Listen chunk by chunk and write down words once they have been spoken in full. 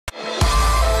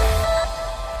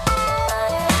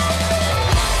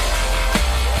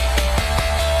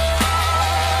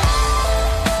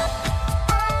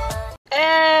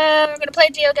gonna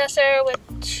play Geoguesser with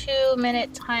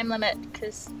 2-minute time limit,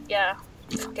 cause yeah,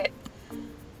 fuck it.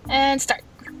 And start.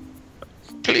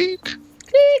 Click.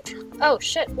 Click. Oh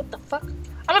shit! What the fuck?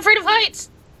 I'm afraid of heights.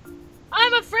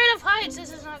 I'm afraid of heights.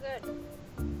 This is not good.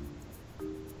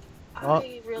 Well,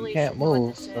 I really you can't forget what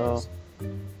move, this so. is.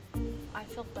 I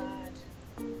feel bad.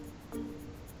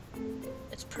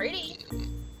 It's pretty.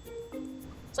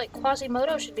 It's like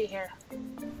Quasimodo should be here.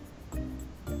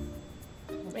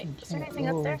 Wait, is there anything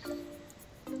up there?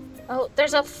 Oh,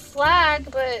 there's a flag,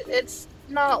 but it's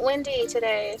not windy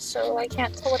today, so I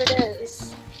can't tell what it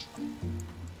is.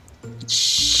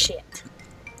 Shit.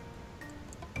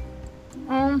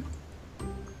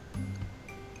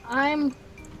 I'm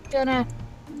gonna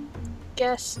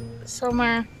guess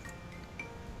somewhere.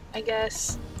 I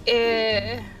guess.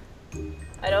 I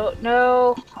don't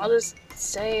know. I'll just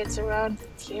say it's around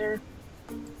here.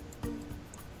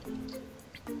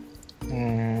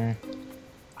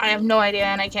 I have no idea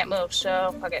and I can't move,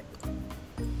 so fuck it.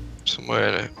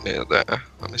 Somewhere near there,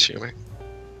 I'm assuming.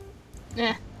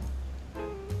 Yeah.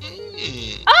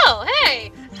 Oh,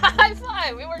 hey! High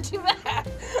five! We weren't too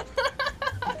bad!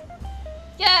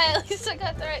 Yeah, at least I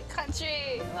got the right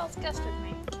country. Who else guessed with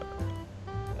me?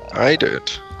 I did.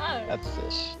 Oh. That's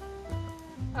fish.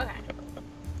 Okay.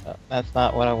 Oh, that's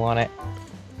not what I wanted.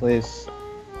 Please.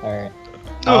 Alright.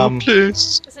 Oh,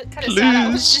 please. Is it kind of sad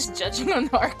I was just judging on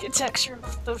the architecture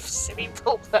of the city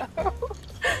below?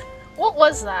 What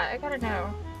was that? I gotta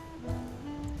know.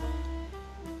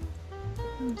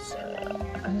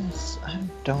 I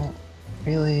don't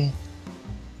really...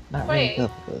 Not really Wait.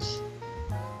 good with this.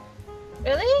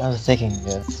 Really? I was taking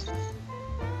this.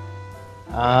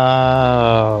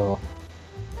 Oh.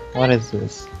 What is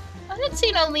this? I didn't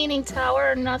see no leaning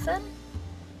tower or nothing.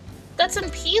 That's in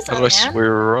Pisa, Unless man. we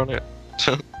were on it.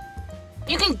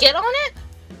 You can get on it?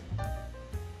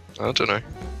 I don't know.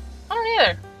 I don't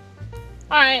either.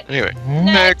 Alright. Anyway,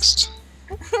 Next.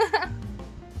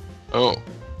 Oh.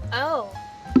 Oh.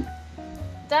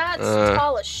 That's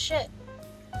tall as shit.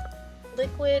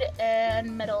 Liquid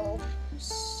and metal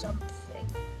something.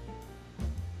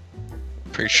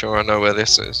 Pretty sure I know where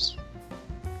this is.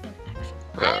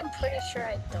 I'm pretty sure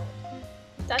I don't.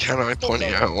 That's Can I point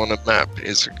it out on a map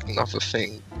is another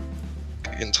thing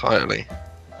entirely.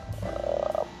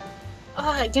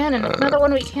 Oh, again, another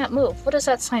one we can't move. What does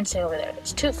that sign say over there?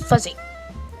 It's too fuzzy.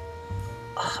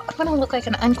 Oh, I'm gonna look like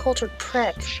an uncultured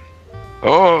prick.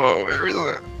 Oh, where is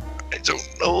it? I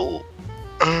don't know.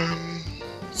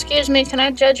 Excuse me, can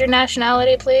I judge your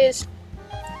nationality, please?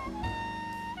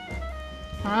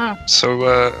 Ah.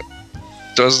 So,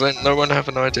 does no one have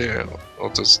an idea?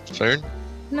 Or does the phone?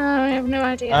 No, I have no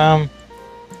idea.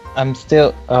 I'm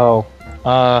still... Oh.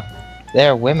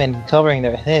 There are women covering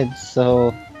their heads,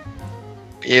 so...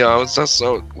 Yeah, that's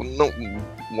not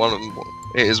one of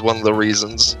it is one of the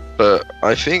reasons, but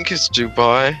I think it's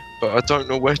Dubai, but I don't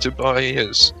know where Dubai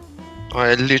is.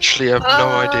 I literally have no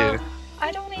idea.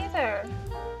 I don't either.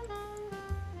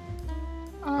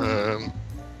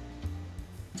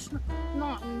 It's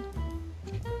not in...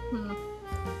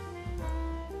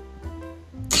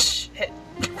 Shit.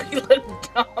 You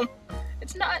look dumb.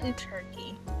 It's not in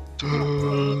Turkey.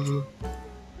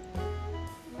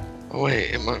 Oh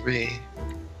wait, it might be.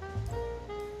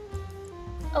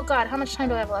 Oh god, how much time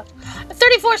do I have left?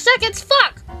 34 seconds!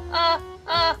 Fuck!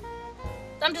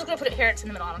 I'm just gonna put it here, it's in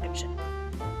the middle, I don't give a shit.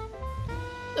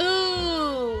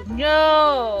 Ooh,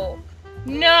 no!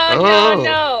 No,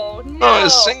 no. Oh,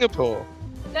 it's Singapore!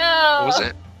 No! What was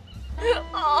it?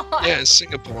 Oh, Yeah, it's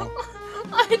Singapore.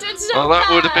 I did so Oh, that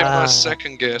would have been my bad.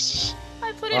 second guess.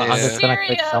 I put it Well, in I'm just gonna Syria,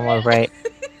 click someone man. right...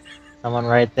 Someone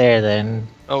right there, then.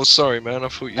 Oh, sorry, man. I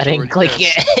thought you. I didn't click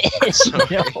it! Sorry.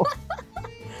 No.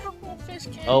 Fish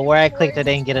can't Oh, where I be clicked, I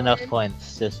didn't get enough poisoned.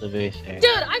 points, just to be fair. Dude,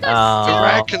 I got Oh.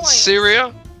 Iraq zero and points.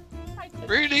 Syria? I clicked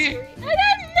Really? Syria. I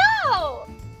didn't know!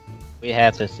 We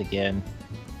had this again.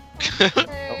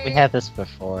 Okay. We had this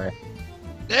before.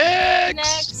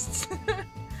 Next!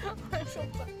 I feel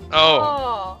bad.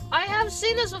 Oh. I have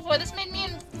seen this before. This made me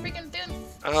in freaking Dune.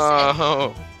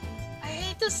 Oh. I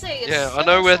hate to say it. Yeah, so I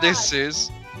know where sad. this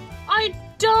is. I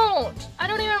don't. I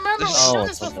don't even remember This- we've Oh, done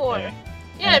this it's over before. there.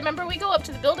 Yeah, remember we go up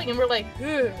to the building and we're like,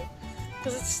 ugh,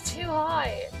 because it's too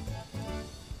high.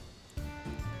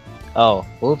 Oh,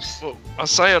 oops. Well, I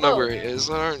say I know Whoa. where it is.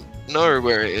 I don't know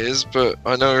where it is, but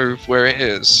I know where it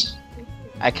is.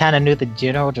 I kind of knew the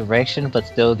general direction, but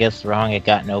still guessed wrong. It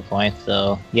got no points,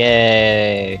 so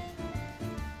yay!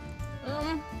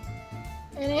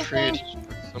 Anything? Pretty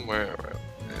somewhere around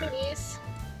there. Please.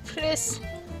 Please.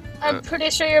 I'm pretty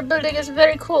sure your building is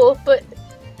very cool, but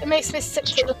it makes me sick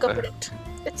to look up at it.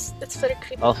 It's very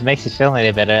creepy. Well, if it makes you feel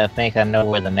any better, I think I know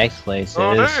where the next place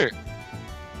Oh is. no! You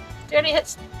already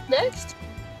hit next?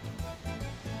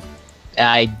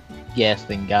 I guessed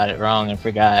and got it wrong and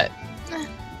forgot.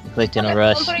 Clicked in a Okay,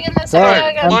 rush. I'm putting in this There,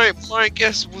 bag again. My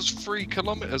guess was 3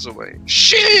 kilometers away.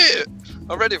 Shit!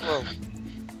 I read it wrong.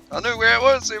 I knew where it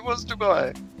was. It was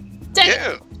Dubai. Dang it.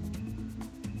 Yeah.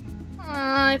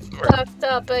 I fucked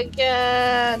up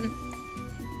again.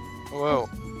 Well,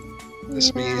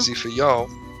 this will be easy for y'all.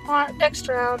 Alright, next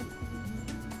round.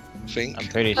 I think. I'm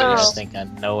pretty sure Oh. I think I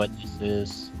know what this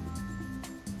is.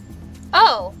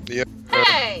 Oh! Yeah.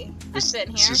 Hey! I've This,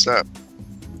 been this here. is that.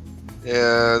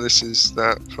 Yeah, this is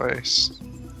that place.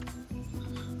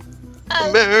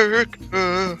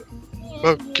 America.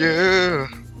 Fuck yeah.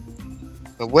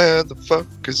 Now where the fuck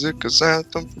is it? 'Cause I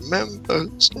don't remember.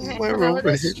 Somewhere Over over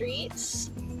the here. streets.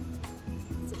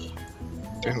 Let's see.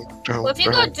 Down, Well, if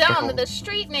you go down, down, the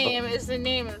street name is the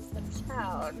name of the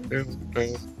town.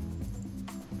 down.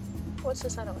 What's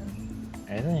this other one?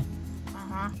 Really?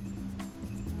 Uh-huh.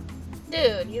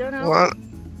 Dude, you don't know? What?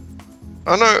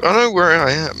 I know where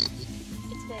I am.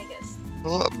 It's Vegas.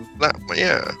 Not that,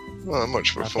 yeah. Not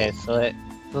much of a Okay, fun. so it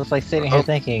looks like sitting here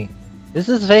thinking, is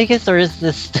this Vegas or is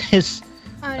this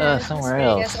Oh, no, it's somewhere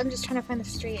Vegas. else? I'm just trying to find the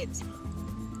streets.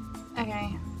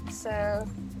 Okay, so...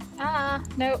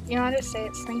 nope, United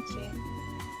States, thank you.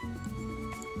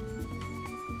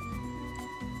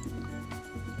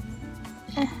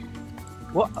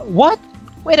 What?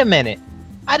 Wait a minute.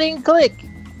 I didn't click.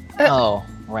 Uh. Oh,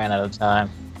 ran out of time.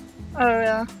 Oh,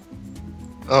 yeah.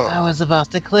 I Oh, was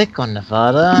about to click on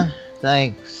Nevada.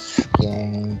 Thanks,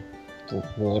 game.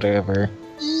 Whatever.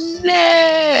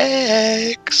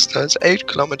 next. That's 8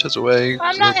 kilometers away.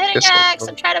 I'm so not hitting guess what? X,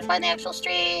 I'm trying to find the actual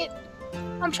street.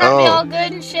 I'm trying to be Oh. all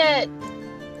good and shit.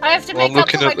 I have to Well, make I'm up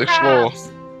for looking my at the floor.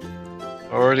 craps.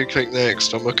 I already clicked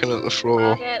next. I'm looking at the floor.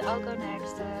 Okay, I'll go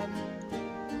next then.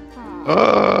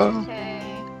 Ah. Okay,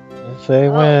 Let's say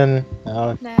Oh. when.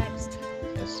 Oh, next.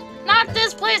 yes. Not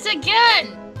this place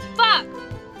again! Fuck!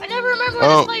 I never remember where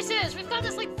Oh. this place is! We've got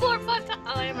this like 4 or 5 times.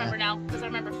 Oh, I remember now, because I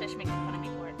remember Fish making fun of me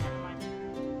for it. Never mind.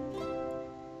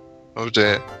 Oh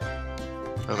dear.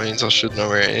 That means I should know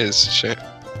where it is. Shit.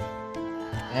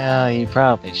 Yeah, you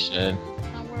probably should.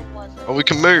 Where was it? Oh, we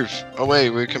can move. Oh wait,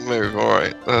 we can move.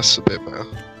 Alright, that's a bit better.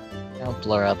 Don't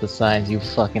blur out the signs, you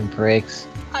fucking pricks.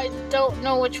 I don't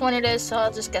know which one it is, so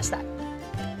I'll just guess that.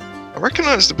 I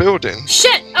recognise the building.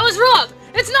 Shit! I was wrong!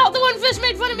 It's not the one Fish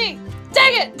made fun of me!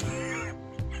 Dang it!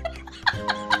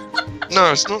 No,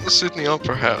 it's not the Sydney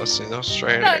Opera House in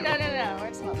Australia. No,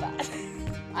 it's not that.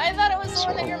 I thought it was the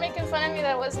one that you're making fun of me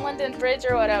that was London Bridge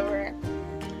or whatever.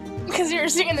 Because you were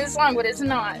singing this song, but it's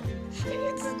not.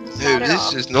 It's not Dude, at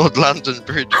this all. is not London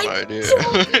Bridge, I my dear.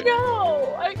 don't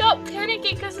know! I got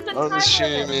panicky because of the I'm time limit.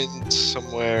 assuming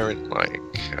somewhere in like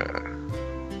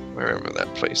wherever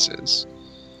that place is.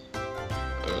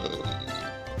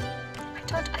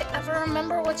 Don't I ever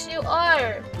remember what you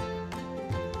are?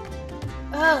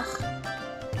 Ugh.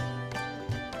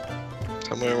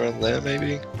 Somewhere around there,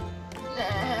 maybe.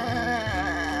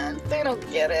 They don't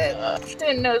get it.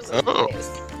 Didn't know some Oh. place.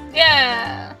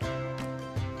 Yeah.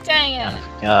 Dang I it.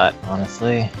 forgot,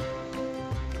 honestly.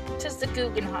 Tis the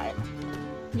Guggenheim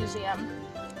Museum.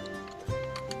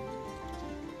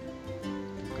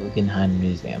 Guggenheim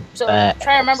Museum. So That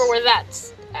try to remember where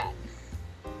that's at.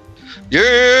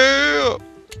 Yeah.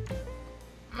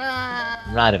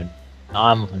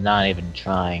 I'm not even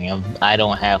trying. I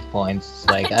don't have points.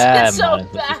 It's like, I did so might as well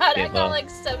just bad. I give got up. like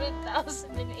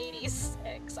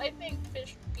 7,086. I think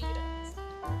Fish beat us.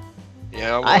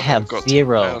 Yeah, well, I have got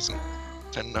 0. 10,000.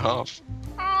 10.5.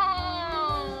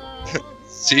 Oh.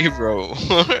 0. Wait,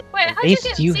 how'd At you least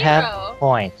get you 0? have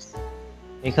points.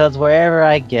 Because wherever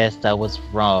I guessed, I was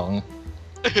wrong.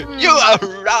 You are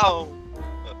wrong.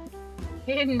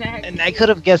 Next. And I could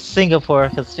have guessed Singapore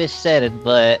because Fish said it,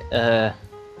 but Oh.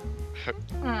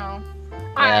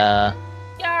 yeah.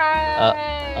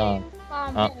 Yay! Oh.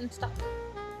 Man, stop.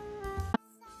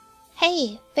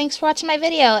 Hey, thanks for watching my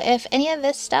video. If any of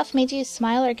this stuff made you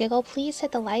smile or giggle, please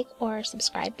hit the like or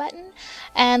subscribe button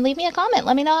and leave me a comment.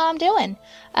 Let me know how I'm doing.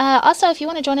 Also, if you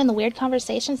want to join in the weird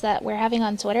conversations that we're having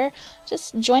on Twitter,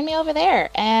 just join me over there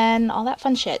and all that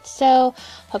fun shit. So,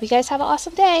 hope you guys have an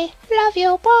awesome day. Love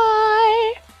you.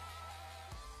 Bye!